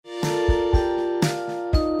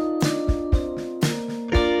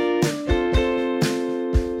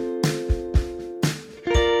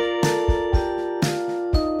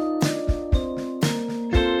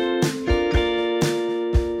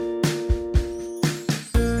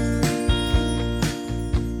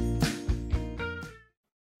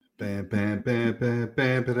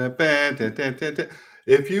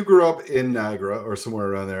If you grew up in Niagara or somewhere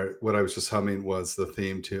around there, what I was just humming was the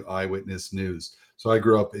theme to Eyewitness News. So I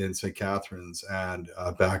grew up in St. Catharines, and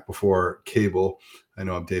back before cable. I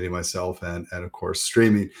know I'm dating myself, and of course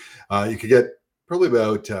streaming. You could get probably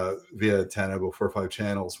about via antenna about 4 or 5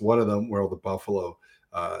 channels. One of them were all the Buffalo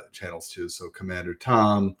channels too. So Commander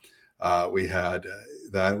Tom, we had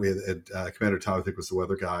that. We had Commander Tom, I think, was the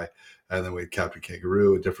weather guy, and then we had Captain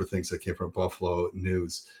Kangaroo and different things that came from Buffalo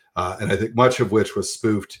News. And I think much of which was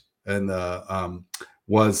spoofed and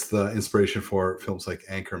was the inspiration for films like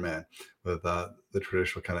Anchorman, with the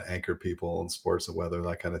traditional kind of anchor people and sports and weather,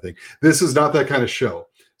 that kind of thing. This is not that kind of show.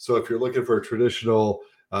 So if you're looking for a traditional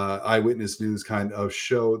eyewitness news kind of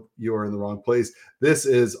show, you're in the wrong place. This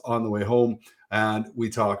is On the Way Home, and we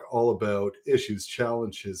talk all about issues,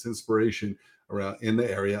 challenges, inspiration around in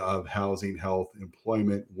the area of housing, health,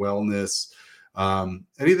 employment, wellness,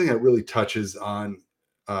 anything that really touches on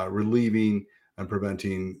relieving and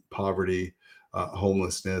preventing poverty,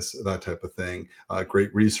 homelessness, that type of thing.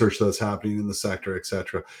 Great research that's happening in the sector,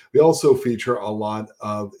 etc. We also feature a lot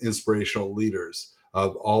of inspirational leaders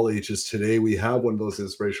of all ages. Today, we have one of those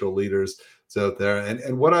inspirational leaders out there.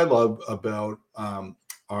 And what I love about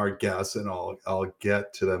our guests, and I'll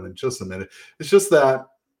get to them in just a minute, it's just that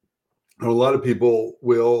a lot of people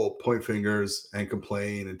will point fingers and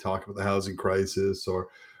complain and talk about the housing crisis or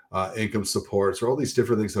income supports or all these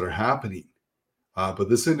different things that are happening. But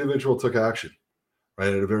this individual took action,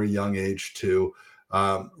 right, at a very young age to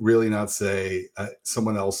really not say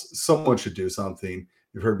someone should do something.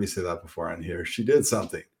 You've heard me say that before on here. She did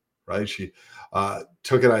something, right? She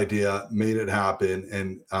took an idea, made it happen,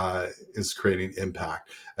 and is creating impact.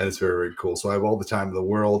 And it's very, very cool. So I have all the time in the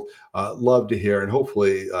world. Love to hear. And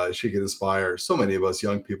hopefully she can inspire so many of us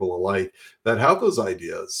young people alike that have those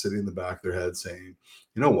ideas sitting in the back of their head saying,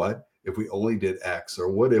 you know what, if we only did X,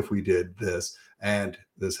 or what if we did this and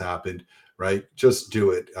this happened, right? Just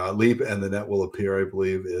do it. Leap and the net will appear, I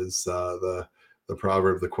believe, is the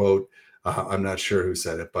proverb, the quote. I'm not sure who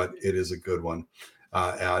said it, but it is a good one.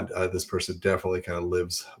 And this person definitely kind of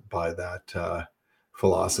lives by that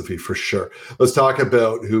philosophy for sure. Let's talk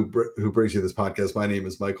about who brings you this podcast. My name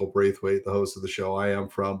is Michael Braithwaite, the host of the show. I am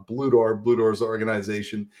from Blue Door. Blue Door's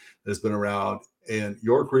organization that's been around in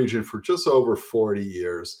York region for just over 40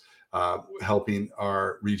 years, helping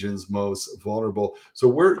our region's most vulnerable. So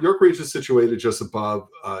York region is situated just above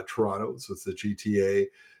Toronto. So it's the GTA.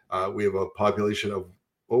 We have a population of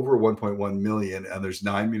over 1.1 million, and there's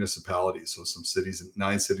 9 municipalities. So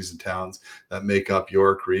 9 cities and towns that make up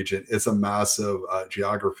York region. It's a massive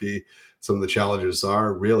geography. Some of the challenges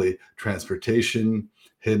are really transportation,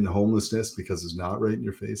 hidden homelessness, because it's not right in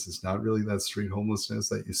your face. It's not really that street homelessness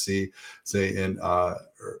that you see, say, in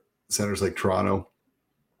centers like Toronto,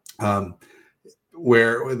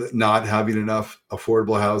 where not having enough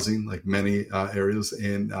affordable housing, like many areas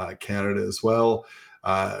in Canada as well,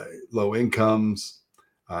 low incomes,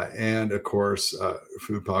 and of course,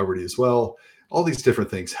 food poverty as well. All these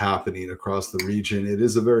different things happening across the region. It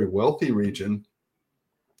is a very wealthy region,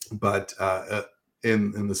 but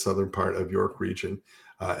in the southern part of York region,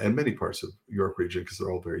 and many parts of York region, because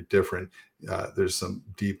they're all very different, there's some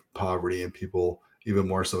deep poverty, and people, even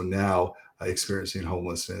more so now, experiencing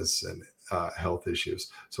homelessness and health issues.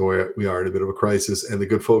 So we are at a bit of a crisis. And the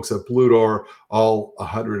good folks at Blue Door, all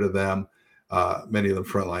 100 of them, many of them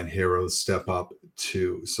frontline heroes, step up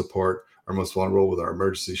to support our most vulnerable with our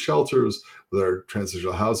emergency shelters, with our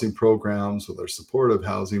transitional housing programs, with our supportive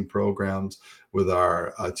housing programs, with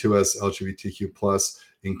our 2S LGBTQ plus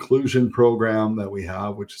inclusion program that we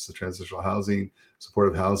have, which is the transitional housing,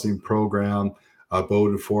 supportive housing program,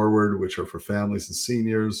 Bode and Forward, which are for families and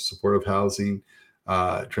seniors, supportive housing,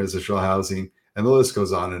 transitional housing, and the list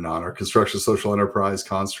goes on and on. Our construction social enterprise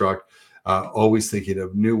construct, always thinking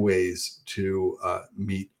of new ways to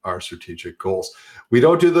meet our strategic goals. We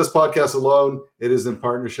don't do this podcast alone. It is in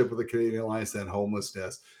partnership with the Canadian Alliance to End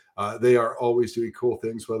Homelessness. They are always doing cool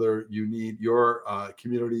things, whether you need your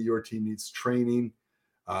community, your team needs training.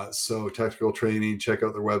 So technical training, check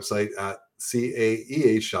out their website at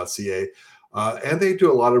caeh.ca. And they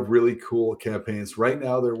do a lot of really cool campaigns. Right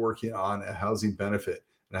now, they're working on a housing benefit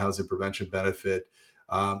and a housing prevention benefit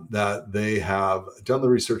that they have done the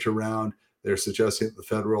research around. They're suggesting that the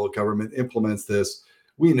federal government implements this.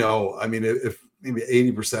 We know, I mean, if maybe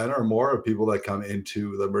 80% or more of people that come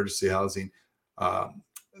into the emergency housing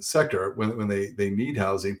sector, when they need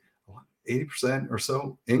housing, 80% or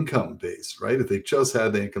so income based, right? If they just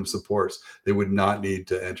had the income supports, they would not need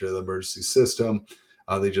to enter the emergency system.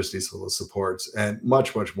 They just need some of those supports and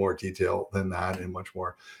much, much more detail than that and much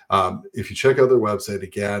more. If you check out their website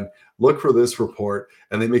again, look for this report,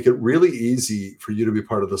 and they make it really easy for you to be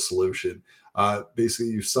part of the solution.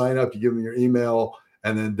 Basically, you sign up, you give them your email,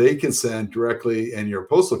 and then they can send directly and your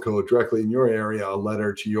postal code directly in your area a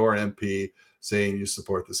letter to your MP saying you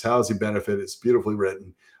support this housing benefit. It's beautifully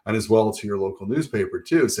written, and as well to your local newspaper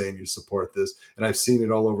too, saying you support this. And I've seen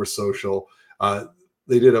it all over social.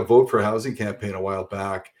 They did a vote for housing campaign a while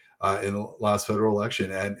back in the last federal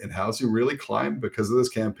election, and housing really climbed because of this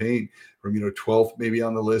campaign from 12th maybe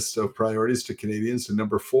on the list of priorities to Canadians to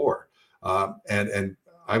number 4, and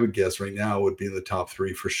I would guess right now would be in the top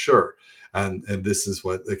 3 for sure. And this is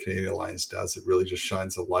what the Canadian Alliance does. It really just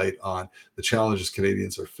shines a light on the challenges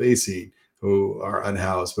Canadians are facing who are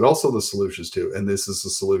unhoused, but also the solutions too. And this is the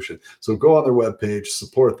solution. So go on their webpage,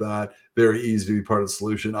 support that. Very easy to be part of the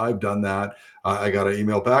solution. I've done that. I got an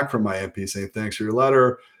email back from my MP saying, thanks for your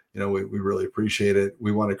letter. We really appreciate it.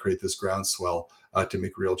 We want to create this groundswell to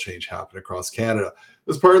make real change happen across Canada.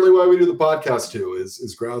 That's partly why we do the podcast too,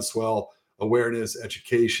 is groundswell awareness,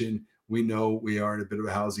 education. We know we are in a bit of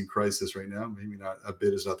a housing crisis right now. Maybe not a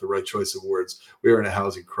bit is not the right choice of words. We are in a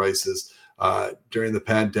housing crisis. During the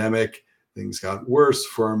pandemic, things got worse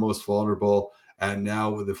for our most vulnerable. And now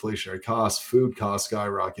with inflationary costs, food costs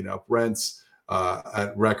skyrocketing up, rents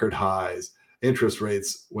at record highs, interest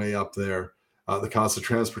rates way up there, the cost of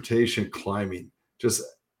transportation climbing, just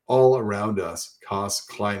all around us, costs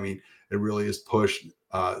climbing. It really has pushed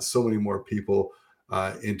so many more people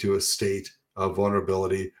into a state of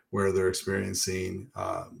vulnerability where they're experiencing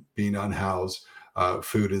being unhoused,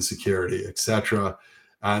 food insecurity, etc.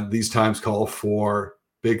 And these times call for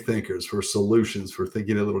big thinkers, for solutions, for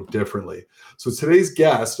thinking a little differently. So today's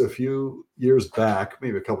guest, a few years back,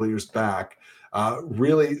 maybe a couple of years back,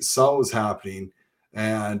 really saw what was happening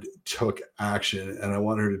and took action. And I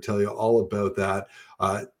want her to tell you all about that.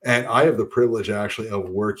 And I have the privilege actually of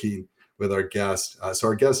working with our guest. So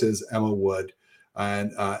our guest is Emma Wood.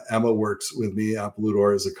 And Emma works with me at Blue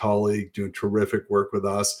Door as a colleague, doing terrific work with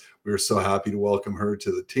us. We are so happy to welcome her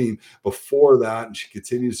to the team. Before that, and she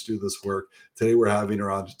continues to do this work, today we're having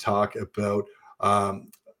her on to talk about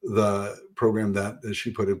the program that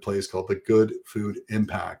she put in place called the Good Food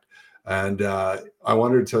Impact. And I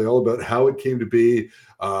wanted to tell you all about how it came to be,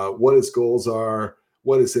 what its goals are,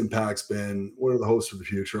 what its impact's been, what are the hopes for the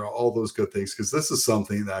future, all those good things, because this is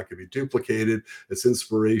something that could be duplicated. It's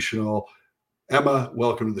inspirational. Emma,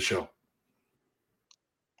 welcome to the show.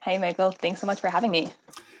 Hey, Michael. Thanks so much for having me.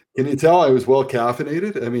 Can you tell I was well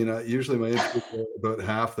caffeinated? I mean, usually my intro is about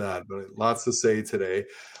half that, but lots to say today.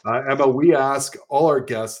 Emma, we ask all our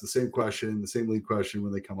guests the same question, the same lead question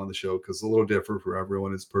when they come on the show, because it's a little different for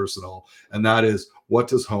everyone. It's personal. And that is, what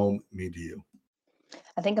does home mean to you?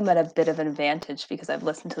 I think I'm at a bit of an advantage because I've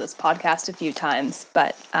listened to this podcast a few times.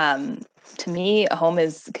 But to me, a home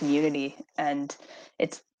is community. And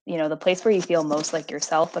it's, the place where you feel most like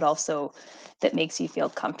yourself, but also that makes you feel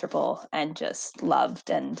comfortable and just loved.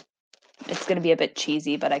 And it's going to be a bit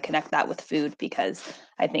cheesy, but I connect that with food because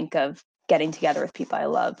I think of getting together with people I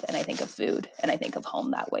love, and I think of food, and I think of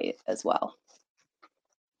home that way as well.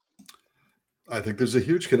 I think there's a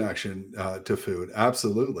huge connection to food.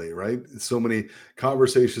 Absolutely, right? So many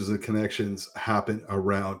conversations and connections happen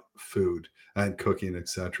around food and cooking,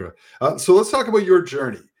 etc. So let's talk about your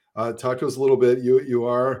journey. Talk to us a little bit. You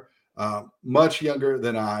are much younger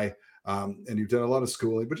than I, and you've done a lot of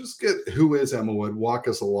schooling. But just who is Emma Wood? Walk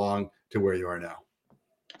us along to where you are now.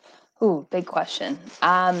 Ooh, big question.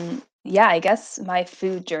 Yeah, I guess my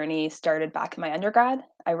food journey started back in my undergrad.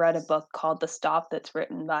 I read a book called The Stop that's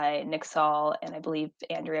written by Nick Saul and I believe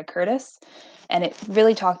Andrea Curtis. And it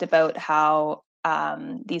really talked about how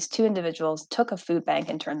these two individuals took a food bank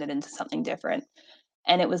and turned it into something different.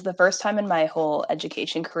 And it was the first time in my whole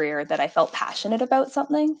education career that I felt passionate about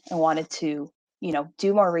something and wanted to,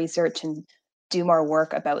 do more research and do more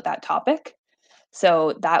work about that topic.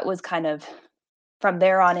 So that was kind of from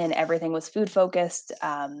there on in, everything was food focused.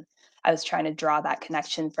 I was trying to draw that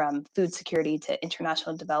connection from food security to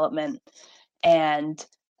international development. And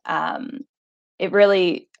it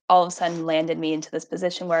really all of a sudden landed me into this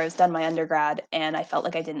position where I was done my undergrad and I felt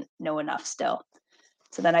like I didn't know enough still.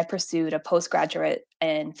 So then I pursued a postgraduate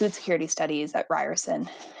in food security studies at Ryerson,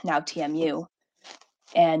 now TMU.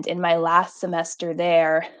 And in my last semester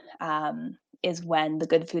there is when the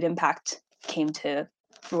Good Food Impact came to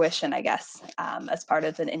fruition, I guess, as part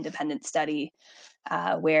of an independent study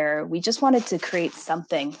where we just wanted to create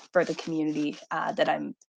something for the community that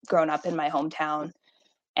I'm grown up in my hometown.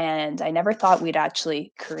 And I never thought we'd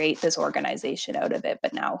actually create this organization out of it,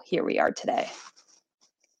 but now here we are today.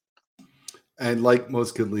 And like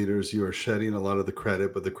most good leaders, you are shedding a lot of the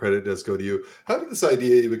credit, but the credit does go to you. How did this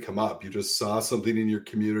idea even come up? You just saw something in your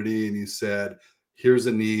community and you said, here's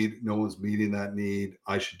a need. No one's meeting that need.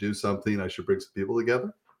 I should do something. I should bring some people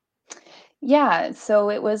together. Yeah,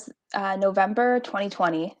 so it was November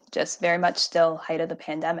 2020, just very much still height of the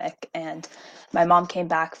pandemic. And my mom came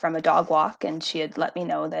back from a dog walk and she had let me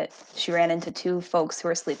know that she ran into two folks who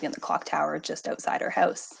were sleeping in the clock tower just outside her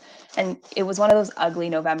house. And it was one of those ugly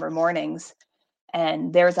November mornings.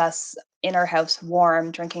 And there's us in our house,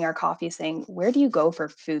 warm, drinking our coffee, saying, where do you go for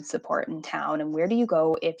food support in town? And where do you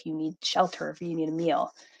go if you need shelter, if you need a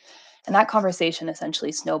meal? And that conversation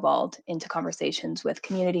essentially snowballed into conversations with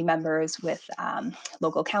community members, with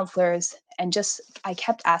local counselors, and just I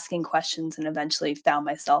kept asking questions and eventually found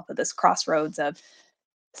myself at this crossroads of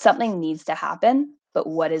something needs to happen, but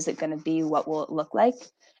what is it going to be? What will it look like?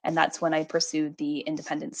 And that's when I pursued the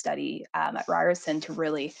independent study at Ryerson to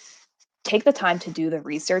really take the time to do the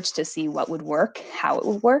research to see what would work, how it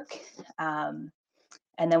would work. Um,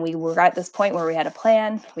 and then we were at this point where we had a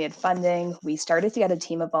plan, we had funding, we started to get a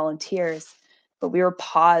team of volunteers, but we were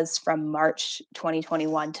paused from March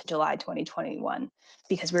 2021 to July 2021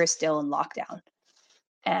 because we were still in lockdown.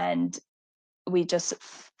 And we just,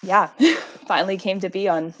 yeah, finally came to be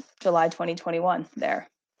on July 2021 there.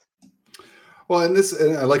 Well,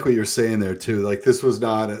 and I like what you're saying there too. Like this was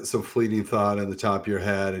not some fleeting thought in the top of your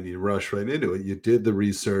head, and you rush right into it. You did the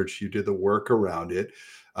research, you did the work around it,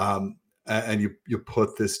 and you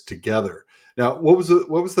put this together. Now, what was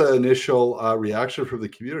the initial reaction from the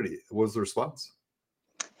community? What was the response?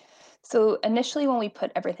 So initially, when we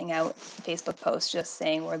put everything out, Facebook posts just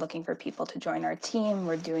saying we're looking for people to join our team,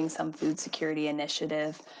 we're doing some food security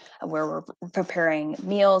initiative where we're preparing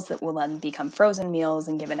meals that will then become frozen meals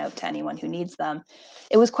and given out to anyone who needs them.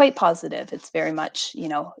 It was quite positive. It's very much,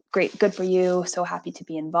 great, good for you, so happy to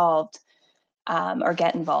be involved or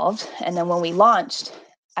get involved. And then when we launched,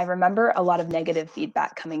 I remember a lot of negative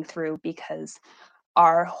feedback coming through because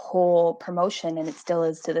our whole promotion, and it still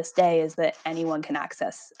is to this day, is that anyone can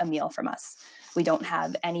access a meal from us. We don't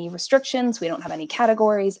have any restrictions, we don't have any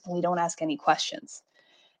categories, and we don't ask any questions.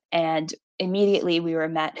 And immediately we were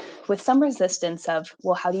met with some resistance of,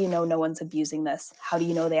 well, how do you know no one's abusing this? How do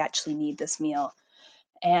you know they actually need this meal?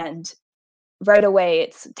 And right away,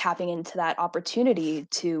 it's tapping into that opportunity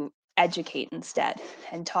to educate instead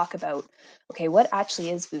and talk about, okay, what actually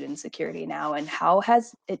is food insecurity now and how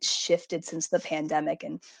has it shifted since the pandemic?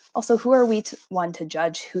 And also, who are we one to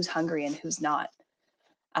judge who's hungry and who's not?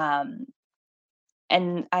 Um,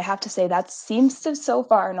 and I have to say, that seems to so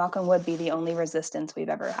far, knock on wood, be the only resistance we've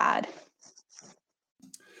ever had.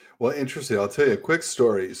 Well, interesting. I'll tell you a quick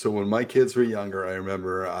story. So when my kids were younger, I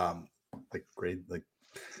remember like grade like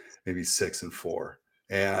maybe 6 and 4.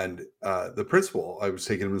 And the principal, I was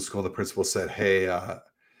taking him to school. The principal said, "Hey,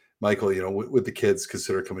 Michael, would the kids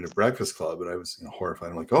consider coming to Breakfast Club?" And I was horrified.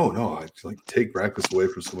 I'm like, "Oh no, I'd like take breakfast away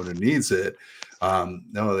from someone who needs it."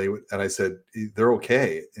 No, they would. And I said, "They're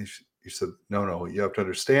okay." And she said, "No, no, you have to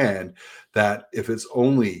understand that if it's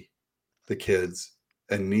only the kids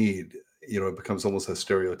in need, it becomes almost a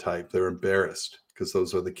stereotype. They're embarrassed because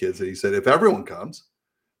those are the kids." And he said, "If everyone comes,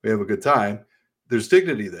 we have a good time. There's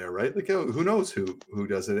dignity there, right? Like, who knows who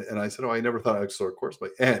does it?" And I said, "Oh, I never thought I'd sort of course,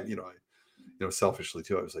 but and selfishly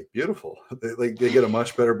too, I was like, beautiful. They get a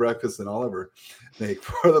much better breakfast than I'll ever make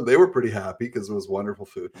for them." They were pretty happy because it was wonderful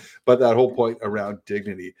food. But that whole point around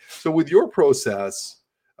dignity. So with your process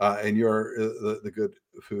and your the good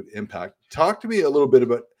food impact, talk to me a little bit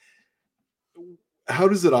about how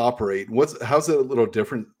does it operate? How's it a little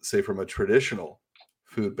different, say, from a traditional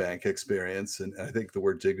food bank experience? And I think the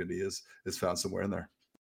word dignity is found somewhere in there.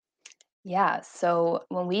 Yeah. So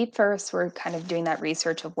when we first were kind of doing that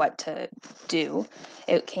research of what to do,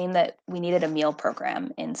 it came that we needed a meal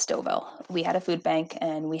program in Stouffville. We had a food bank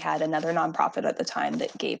and we had another nonprofit at the time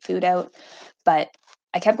that gave food out. But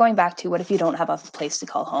I kept going back to, what if you don't have a place to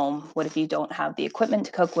call home? What if you don't have the equipment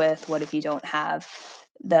to cook with? What if you don't have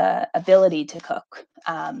the ability to cook?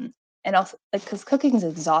 And also, like, because cooking is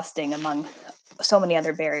exhausting among so many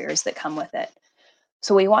other barriers that come with it.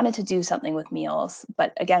 So we wanted to do something with meals,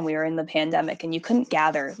 but again, we were in the pandemic and you couldn't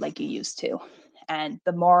gather like you used to. And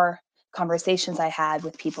the more conversations I had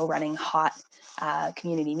with people running hot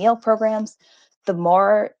community meal programs, the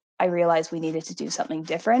more I realized we needed to do something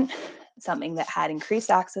different, something that had increased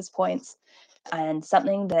access points, and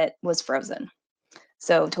something that was frozen.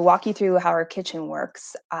 So, to walk you through how our kitchen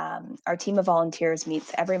works, our team of volunteers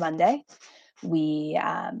meets every Monday. We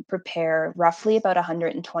prepare roughly about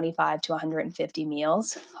 125 to 150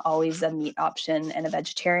 meals, always a meat option and a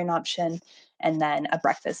vegetarian option, and then a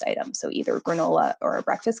breakfast item. So either granola or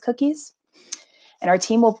breakfast cookies. And our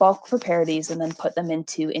team will bulk prepare these and then put them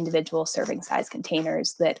into individual serving size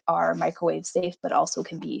containers that are microwave safe, but also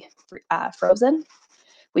can be frozen.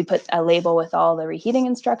 We put a label with all the reheating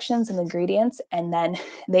instructions and ingredients, and then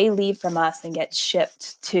they leave from us and get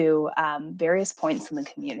shipped to various points in the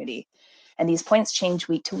community. And these points change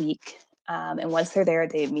week to week. And once they're there,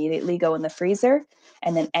 they immediately go in the freezer,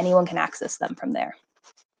 and then anyone can access them from there.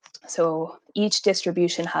 So each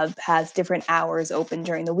distribution hub has different hours open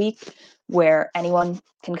during the week where anyone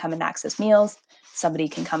can come and access meals. Somebody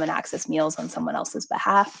can come and access meals on someone else's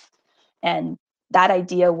behalf. And that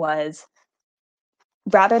idea was,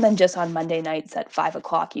 rather than just on Monday nights at 5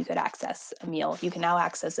 o'clock, you could access a meal. You can now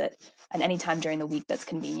access it at any time during the week that's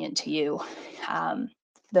convenient to you.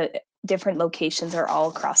 The different locations are all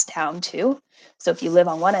across town too. So if you live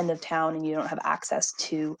on one end of town and you don't have access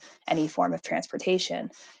to any form of transportation,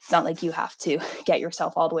 it's not like you have to get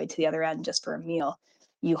yourself all the way to the other end just for a meal.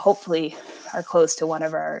 You hopefully are close to one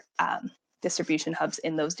of our distribution hubs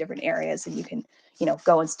in those different areas, and you can,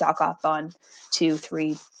 go and stock up on 2,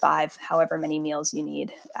 3, 5, however many meals you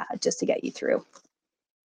need just to get you through.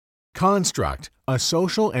 Construct, a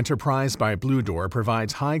social enterprise by Blue Door,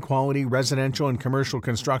 provides high-quality residential and commercial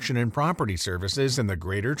construction and property services in the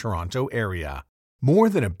Greater Toronto Area. More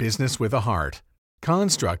than a business with a heart,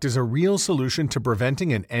 Construct is a real solution to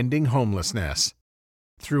preventing and ending homelessness.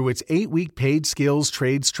 Through its 8-week paid skills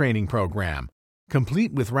trades training program,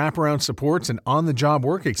 complete with wraparound supports and on-the-job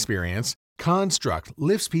work experience, Construct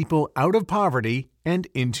lifts people out of poverty and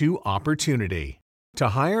into opportunity. To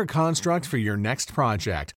hire Construct for your next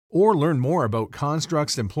project or learn more about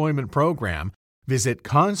Construct's employment program, visit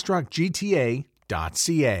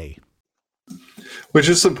constructgta.ca. Which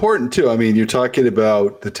is important too. I mean, you're talking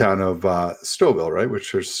about the town of Stouffville, right?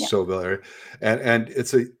 Which is Stouffville area, and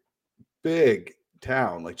it's a big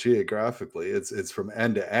town, like geographically, it's from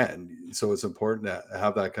end to end. So it's important to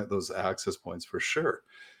have those access points for sure.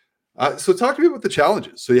 So talk to me about the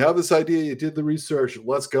challenges. So you have this idea, you did the research,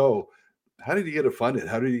 let's go. How did you get it funded?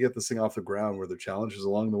 How did you get this thing off the ground? Were there challenges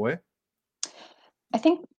along the way? I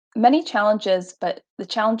think many challenges, but the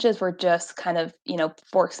challenges were just kind of,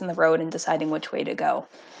 forks in the road and deciding which way to go.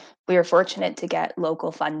 We were fortunate to get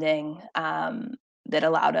local funding that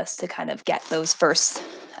allowed us to kind of get those first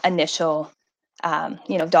initial,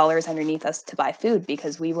 dollars underneath us to buy food,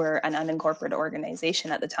 because we were an unincorporated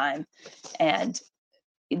organization at the time. And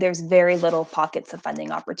there's very little pockets of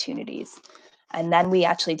funding opportunities. And then we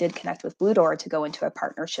actually did connect with Blue Door to go into a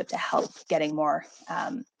partnership to help getting more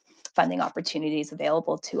funding opportunities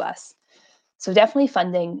available to us. So definitely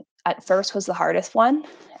funding at first was the hardest one.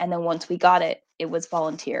 And then once we got it, it was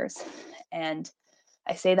volunteers. And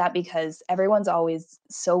I say that because everyone's always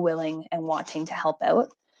so willing and wanting to help out.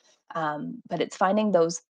 But it's finding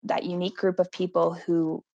that unique group of people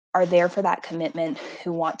who are there for that commitment,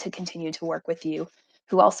 who want to continue to work with you,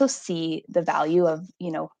 who also see the value of,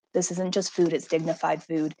 this isn't just food, it's dignified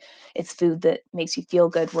food. It's food that makes you feel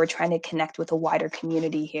good. We're trying to connect with a wider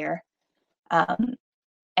community here. And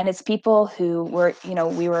it's people who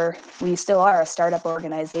we still are a startup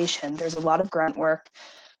organization. There's a lot of grunt work.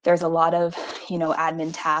 There's a lot of,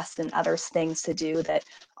 admin tasks and other things to do that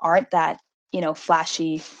aren't that,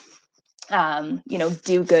 flashy,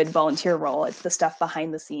 do good volunteer role. It's the stuff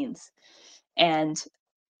behind the scenes. And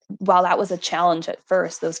while that was a challenge at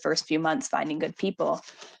first, those first few months, finding good people,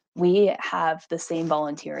 we have the same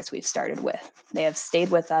volunteers we've started with. They have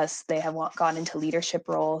stayed with us. They have gone into leadership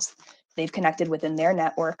roles. They've connected within their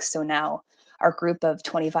networks. So now our group of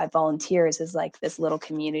 25 volunteers is like this little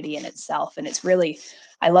community in itself. And it's really,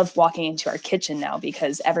 I love walking into our kitchen now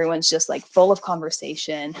because everyone's just like full of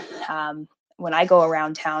conversation. When I go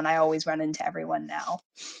around town, I always run into everyone now.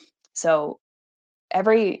 So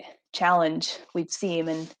every challenge we've seen,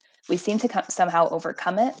 and we seem to somehow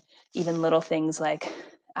overcome it. Even little things like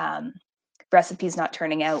recipes not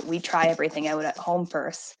turning out, we try everything out at home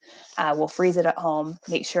first. We'll freeze it at home,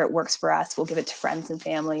 make sure it works for us. We'll give it to friends and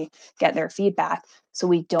family, get their feedback. So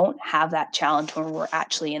we don't have that challenge when we're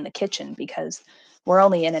actually in the kitchen, because we're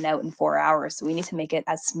only in and out in 4 hours. So we need to make it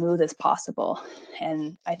as smooth as possible.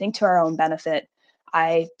 And I think to our own benefit,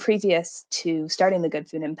 previous to starting the Good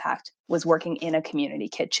Food Impact, was working in a community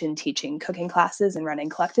kitchen, teaching cooking classes and running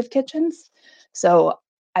collective kitchens. So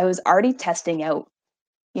I was already testing out,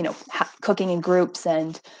 cooking in groups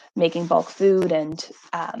and making bulk food and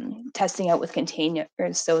testing out with containers,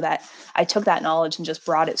 so that I took that knowledge and just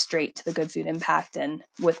brought it straight to the Good Food Impact, and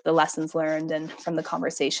with the lessons learned and from the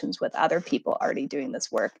conversations with other people already doing this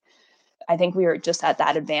work. I think we were just at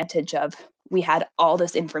that advantage of, we had all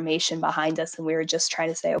this information behind us and we were just trying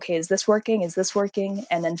to say, okay, is this working? Is this working?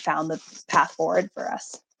 And then found the path forward for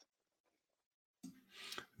us.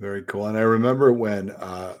 Very cool. And I remember when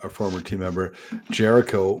our former team member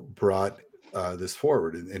Jericho brought this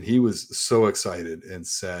forward, and he was so excited and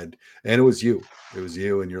said, and it was you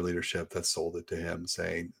and your leadership that sold it to him,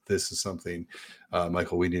 saying, "This is something,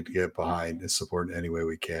 Michael, we need to get behind and support in any way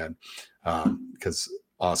we can," because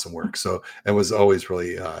awesome work. So it was always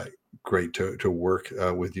really great to work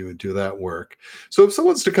with you and do that work. So if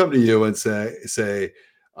someone's to come to you and say,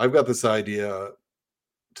 "I've got this idea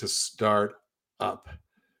to start up."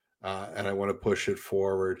 And I want to push it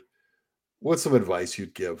forward. What's some advice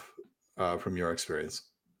you'd give from your experience?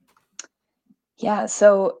 Yeah,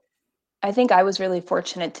 so I think I was really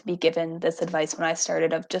fortunate to be given this advice when I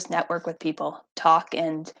started of just network with people, talk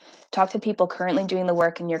to people currently doing the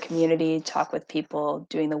work in your community, talk with people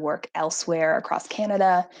doing the work elsewhere across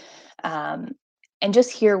Canada, um, and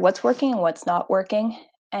just hear what's working and what's not working,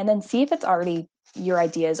 and then see if it's already your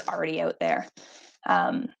idea is already out there.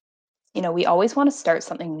 Um, we always want to start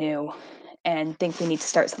something new and think we need to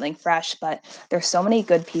start something fresh, but there's so many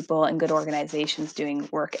good people and good organizations doing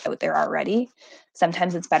work out there already.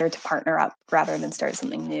 Sometimes it's better to partner up rather than start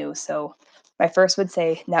something new. So my first would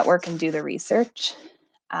say network and do the research.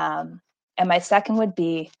 And my second would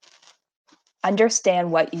be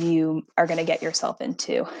understand what you are going to get yourself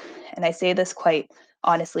into. And I say this quite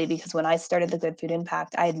honestly because when I started the Good Food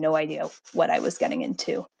Impact, I had no idea what I was getting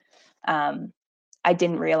into. Um, I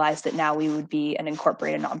didn't realize that now we would be an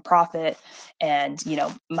incorporated nonprofit, and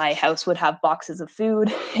my house would have boxes of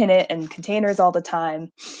food in it and containers all the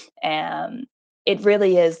time. And it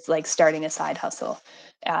really is like starting a side hustle.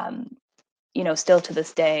 Um, Still to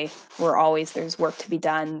this day, there's work to be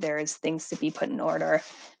done. There's things to be put in order.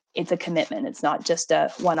 It's a commitment. It's not just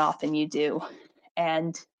a one-off and you do.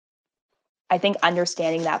 And I think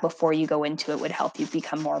understanding that before you go into it would help you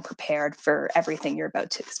become more prepared for everything you're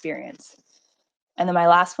about to experience. And then my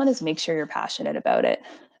last one is make sure you're passionate about it.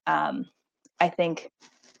 Um, I think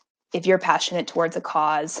if you're passionate towards a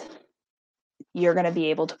cause, you're going to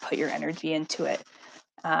be able to put your energy into it.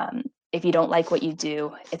 If you don't like what you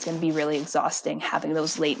do, it's going to be really exhausting having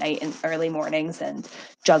those late night and early mornings and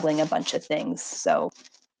juggling a bunch of things. So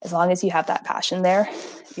as long as you have that passion there,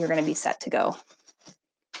 you're going to be set to go.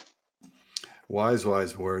 Wise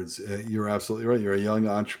words. You're absolutely right. You're a young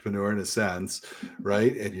entrepreneur in a sense,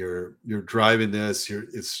 right? And you're driving this.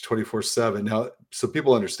 It's 24/7 now. So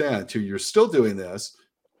people understand too. You're still doing this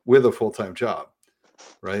with a full-time job,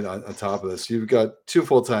 right? On top of this, you've got two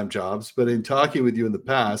full-time jobs. But in talking with you in the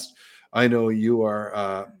past, I know you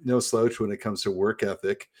are no slouch when it comes to work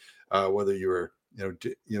ethic. Whether you were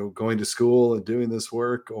going to school and doing this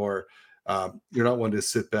work, or you're not one to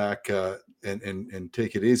sit back and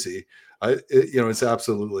take it easy. It's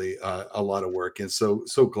absolutely a lot of work, and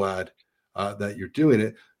so glad that you're doing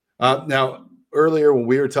it. Now, earlier when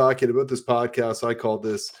we were talking about this podcast, I called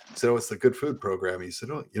this, said, "Oh, it's the Good Food Program." He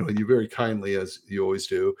said, "Oh, you very kindly, as you always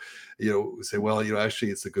do, say, well,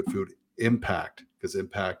 actually, it's the Good Food Impact, because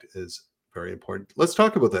impact is very important." Let's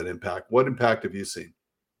talk about that impact. What impact have you seen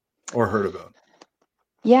or heard about?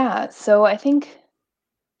 Yeah. So I think,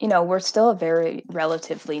 we're still a very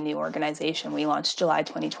relatively new organization. We launched July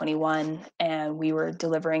 2021, and we were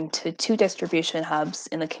delivering to 2 distribution hubs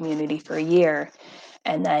in the community for a year.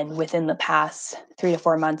 And then within the past 3 to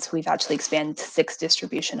 4 months, we've actually expanded to 6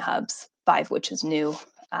 distribution hubs, 5 which is new.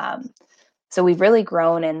 Um, so we've really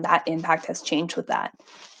grown, and that impact has changed with that.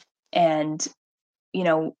 And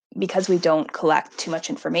because we don't collect too much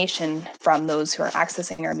information from those who are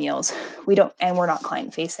accessing our meals, and we're not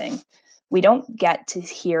client facing, we don't get to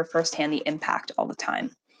hear firsthand the impact all the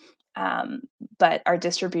time. Um, but our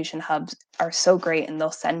distribution hubs are so great, and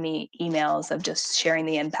they'll send me emails of just sharing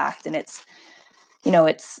the impact. And it's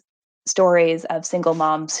stories of single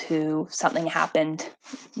moms who something happened,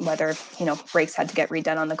 whether, brakes had to get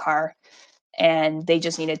redone on the car, and they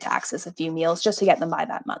just needed to access a few meals just to get them by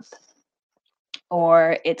that month.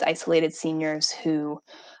 Or it's isolated seniors who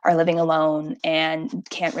are living alone and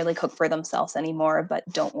can't really cook for themselves anymore, but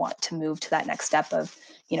don't want to move to that next step of,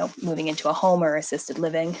 moving into a home or assisted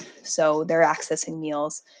living. So they're accessing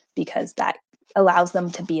meals because that allows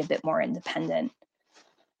them to be a bit more independent.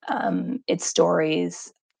 It's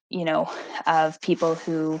stories, of people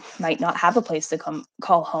who might not have a place to come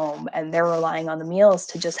call home, and they're relying on the meals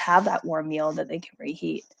to just have that warm meal that they can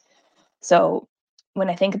reheat. So when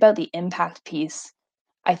I think about the impact piece,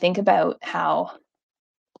 I think about how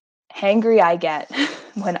hangry I get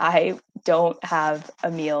when I don't have a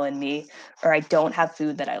meal in me, or I don't have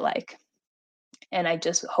food that I like. And I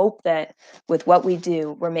just hope that with what we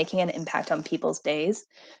do, we're making an impact on people's days,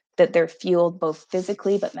 that they're fueled both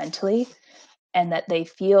physically but mentally, and that they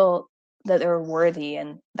feel that they're worthy.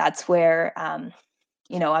 And that's where,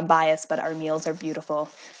 I'm biased, but our meals are beautiful.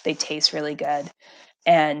 They taste really good.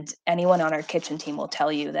 And anyone on our kitchen team will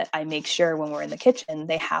tell you that I make sure when we're in the kitchen,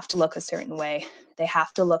 they have to look a certain way. They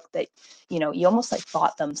have to look that, you almost like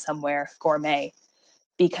bought them somewhere gourmet,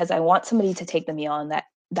 because I want somebody to take the meal on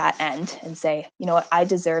that end and say, you know what, I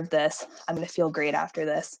deserve this. I'm going to feel great after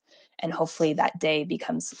this. And hopefully that day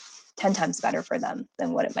becomes 10 times better for them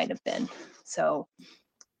than what it might have been. So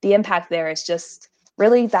the impact there is just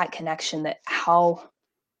really that connection, that how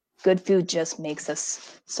good food just makes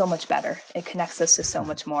us so much better. It connects us to so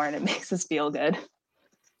much more, and it makes us feel good.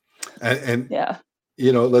 And Yeah.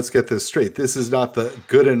 let's get this straight. This is not the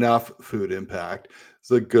good enough food impact. It's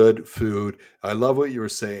the good food. I love what you were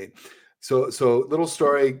saying. So little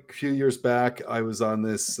story. A few years back, I was on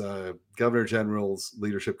this Governor General's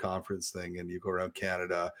leadership conference thing, and you go around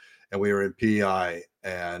Canada, and we were in PEI,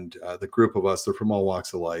 and the group of us, they're from all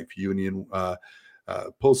walks of life, union,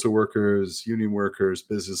 postal workers, union workers,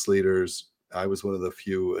 business leaders. I was one of the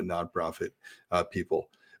few nonprofit people,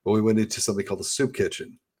 but we went into something called the soup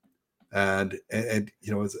kitchen. And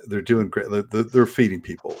they're doing great. They're feeding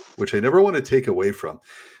people, which I never want to take away from.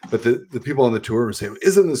 But the people on the tour were saying,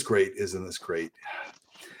 "Isn't this great? Isn't this great?"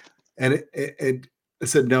 And I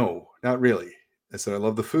said, "No, not really." I said, "I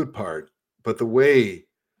love the food part, but the way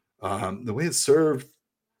it's served,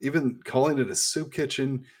 even calling it a soup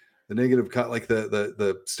kitchen, the negative, like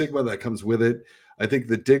the stigma that comes with it, I think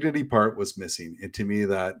the dignity part was missing. And to me,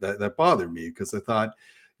 that bothered me, because I thought,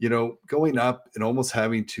 going up and almost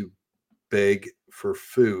having to beg for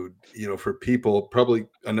food, for people, probably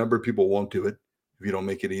a number of people won't do it if you don't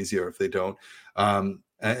make it easy, or if they don't.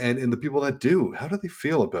 And the people that do, how do they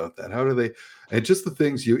feel about that? How do they, and just the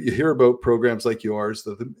things you hear about programs like yours,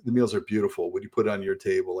 the meals are beautiful. What you put on your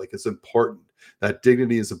table, like, it's important. That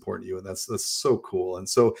dignity is important to you. And that's so cool. And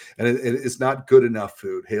it's not good enough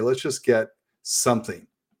food. Hey, let's just get something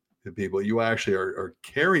to people you actually are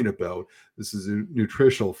caring about. This is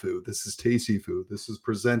nutritional food. This is tasty food. This is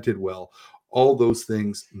presented well. All those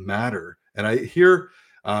things matter. And I hear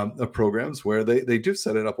of programs where they do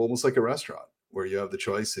set it up almost like a restaurant, where you have the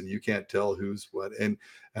choice and you can't tell who's what. And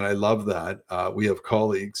I love that. We have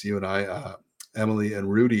colleagues, you and I, Emily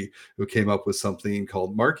and Rudy, who came up with something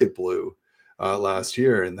called Market Blue last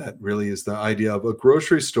year. And that really is the idea of a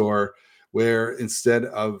grocery store where, instead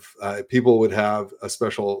of people would have a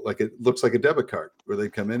special, like, it looks like a debit card, where they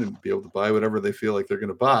come in and be able to buy whatever they feel like they're going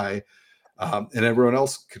to buy. And everyone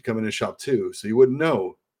else could come in and shop too. So you wouldn't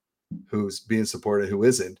know who's being supported, who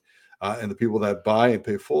isn't. And the people that buy and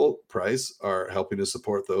pay full price are helping to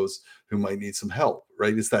support those who might need some help,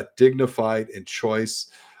 right? It's that dignified and choice.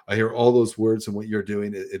 I hear all those words, and what you're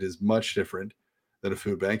doing, it is much different than a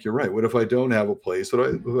food bank. You're right. What if I don't have a place? What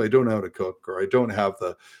if I don't know how to cook, or I don't have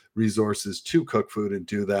the resources to cook food and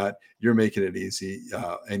do that? You're making it easy,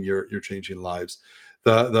 and you're changing lives.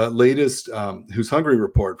 The latest Who's Hungry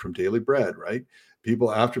report from Daily Bread, right?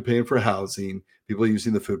 People, after paying for housing, people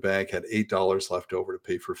using the food bank had $8 left over to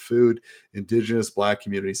pay for food. Indigenous Black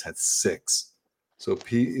communities had $6. So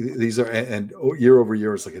these are, and year over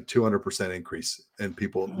year, it's like a 200% increase in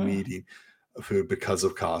people needing food because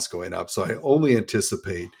of costs going up. So I only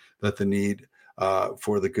anticipate that the need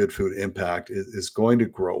for the good food impact is going to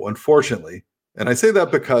grow, unfortunately. And I say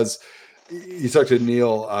that because you talk to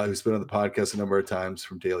Neil, who's been on the podcast a number of times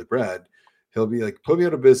from Daily Bread. He'll be like, put me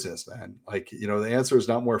out of business, man. Like, the answer is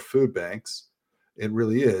not more food banks. It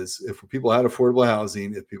really is. If people had affordable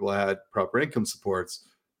housing, if people had proper income supports,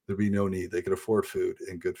 there'd be no need. They could afford food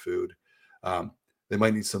and good food. They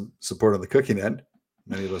might need some support on the cooking end.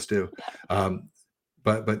 Many of us do.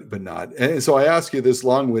 But not. And so I ask you this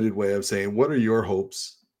long-winded way of saying, what are your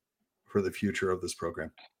hopes for the future of this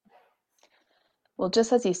program? Well,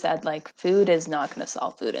 just as you said, like, food is not going to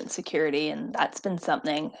solve food insecurity. And that's been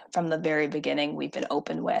something from the very beginning we've been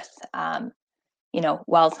open with.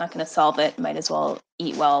 While it's not going to solve it, might as well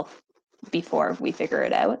eat well before we figure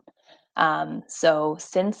it out. So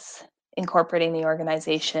since incorporating the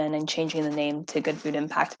organization and changing the name to Good Food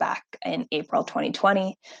Impact back in April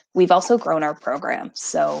 2020, we've also grown our program.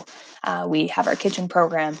 So we have our kitchen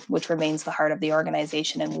program, which remains the heart of the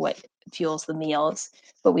organization and what fuels the meals.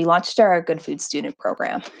 But we launched our Good Food Student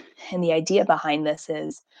program. And the idea behind this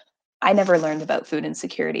is, I never learned about food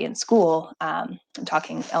insecurity in school. I'm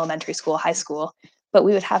talking elementary school, high school, but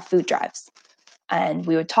we would have food drives. And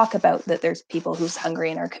we would talk about that there's people who's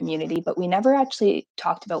hungry in our community, but we never actually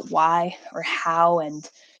talked about why or how, and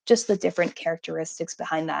just the different characteristics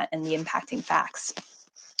behind that and the impacting facts.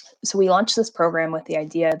 So we launched this program with the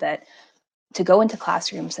idea that to go into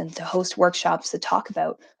classrooms and to host workshops to talk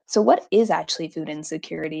about, so what is actually food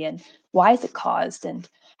insecurity, and why is it caused, and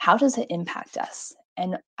how does it impact us?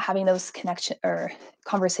 and having those connection or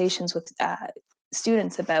conversations with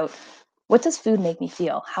students about what does food make me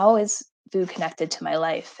feel? How is food connected to my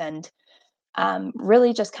life? And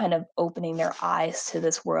really just kind of opening their eyes to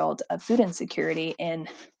this world of food insecurity in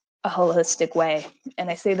a holistic way. And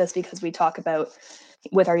I say this because we talk about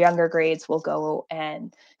with our younger grades, we'll go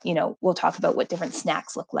and, we'll talk about what different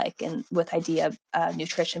snacks look like. And with idea of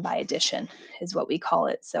nutrition by addition is what we call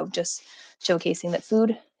it. So just showcasing that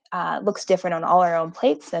food looks different on all our own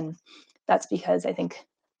plates. And that's because I think,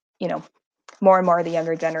 more and more of the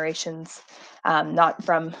younger generations, not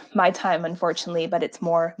from my time, unfortunately, but it's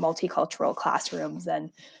more multicultural classrooms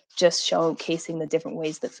and just showcasing the different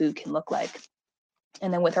ways that food can look like.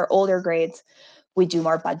 And then with our older grades, we do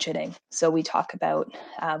more budgeting. So we talk about,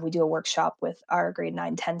 we do a workshop with our grade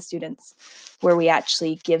 9, 10 students where we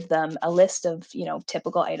actually give them a list of,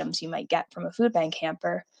 typical items you might get from a food bank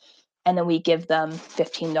hamper. And then we give them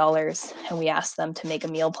 $15 and we ask them to make a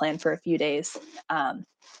meal plan for a few days.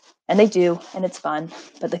 And they do, and it's fun.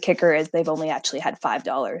 But the kicker is they've only actually had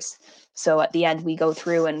 $5. So at the end, we go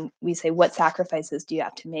through and we say, what sacrifices do you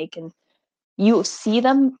have to make? And you see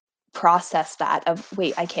them process that of,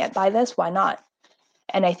 wait, I can't buy this. Why not?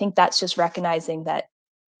 And I think that's just recognizing that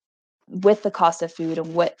with the cost of food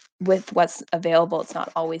and with what's available, it's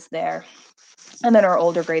not always there. And then our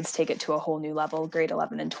older grades take it to a whole new level, grade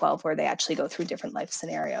 11 and 12, where they actually go through different life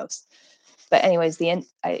scenarios. But anyways, the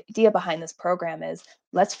idea behind this program is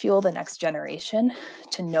let's fuel the next generation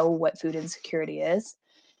to know what food insecurity is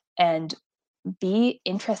and be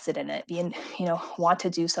interested in it, want to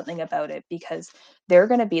do something about it, because they're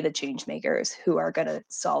going to be the change makers who are going to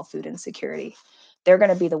solve food insecurity. They're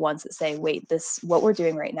going to be the ones that say, wait, what we're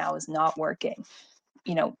doing right now is not working.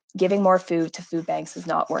 Giving more food to food banks is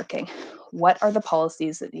not working. What are the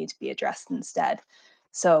policies that need to be addressed instead?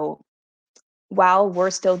 So while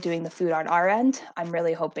we're still doing the food on our end, I'm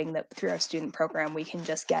really hoping that through our student program, we can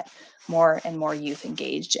just get more and more youth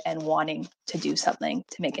engaged and wanting to do something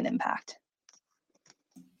to make an impact.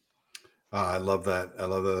 I love that. I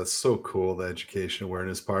love that. That's so cool, the education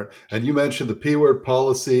awareness part. And you mentioned the P word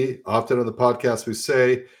policy. Often on the podcast, we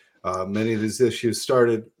say many of these issues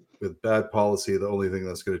started with bad policy. The only thing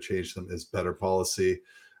that's going to change them is better policy.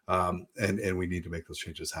 And we need to make those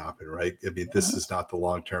changes happen, right? I mean, this is not the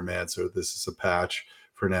long-term answer. This is a patch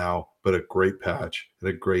for now, but a great patch and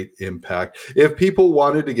a great impact. If people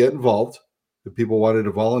wanted to get involved, if people wanted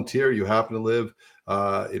to volunteer, you happen to live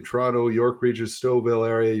in Toronto, York Region, Stouffville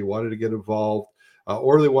area, you wanted to get involved,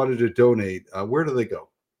 or they wanted to donate, where do they go?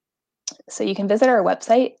 So you can visit our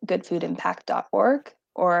website, goodfoodimpact.org,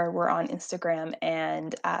 or we're on Instagram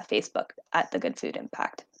and Facebook at the Good Food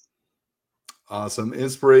Impact. Awesome.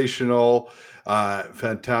 Inspirational,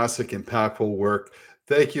 fantastic, impactful work.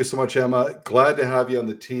 Thank you so much, Emma. Glad to have you on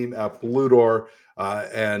the team at Blue Door.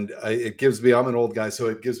 And it gives me, I'm an old guy, so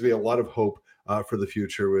it gives me a lot of hope for the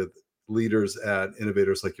future with leaders and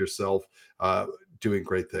innovators like yourself doing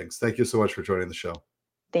great things. Thank you so much for joining the show.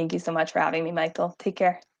 Thank you so much for having me, Michael. Take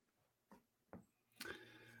care.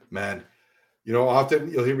 Man,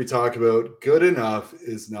 often you'll hear me talk about good enough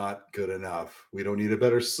is not good enough. We don't need a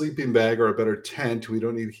better sleeping bag or a better tent. We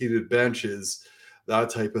don't need heated benches, that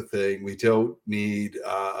type of thing. We don't need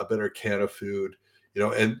a better can of food,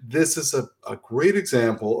 and this is a great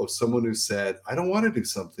example of someone who said, I don't want to do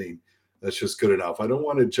something that's just good enough. I don't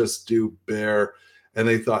want to just do bare. And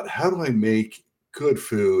they thought, how do I make good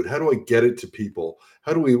food? How do I get it to people?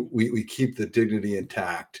 How do we keep the dignity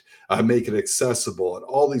intact, make it accessible, and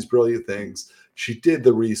all these brilliant things? She did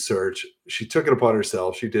the research. She took it upon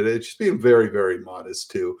herself. She did it. She's being very, very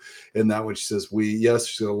modest too. In that when she says, yes,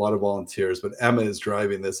 she's got a lot of volunteers, but Emma is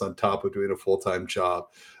driving this on top of doing a full-time job.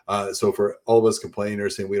 So for all of us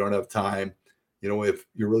complainers saying we don't have time, if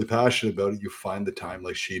you're really passionate about it, you find the time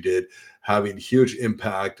like she did, having huge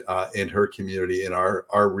impact in her community, in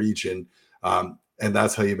our region. And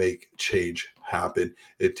that's how you make change happen.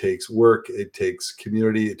 It takes work, it takes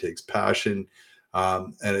community, it takes passion,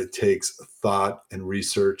 and it takes thought and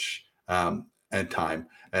research and time.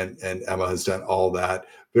 And Emma has done all that.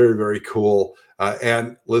 Very, very cool.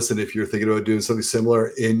 And listen, if you're thinking about doing something similar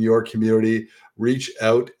in your community, reach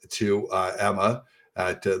out to Emma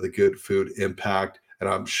at the Good Food Impact. And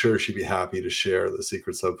I'm sure she'd be happy to share the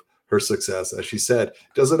secrets of her success. As she said,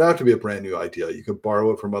 it doesn't have to be a brand new idea. You could borrow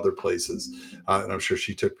it from other places. And I'm sure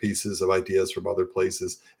she took pieces of ideas from other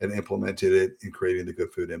places and implemented it in creating the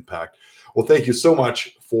Good Food Impact. Well, thank you so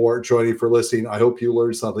much for joining, for listening. I hope you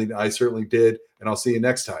learned something. I certainly did. And I'll see you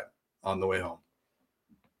next time on the way home.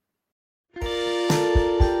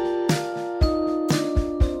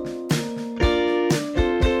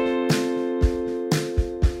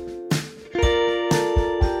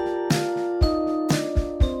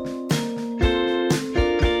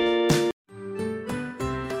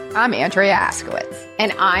 I'm Andrea Askowitz.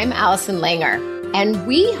 And I'm Allison Langer. And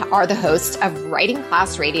we are the hosts of Writing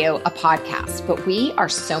Class Radio, a podcast, but we are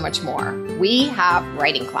so much more. We have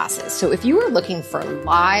writing classes. So if you are looking for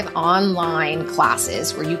live online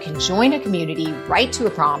classes where you can join a community, write to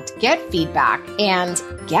a prompt, get feedback, and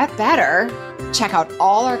get better, check out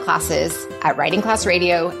all our classes at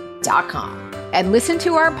writingclassradio.com. And listen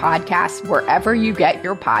to our podcast wherever you get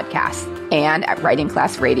your podcasts and at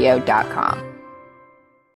writingclassradio.com.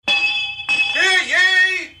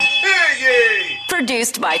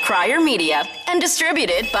 Produced by Crier Media and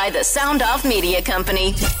distributed by the Sound Off Media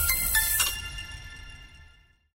Company.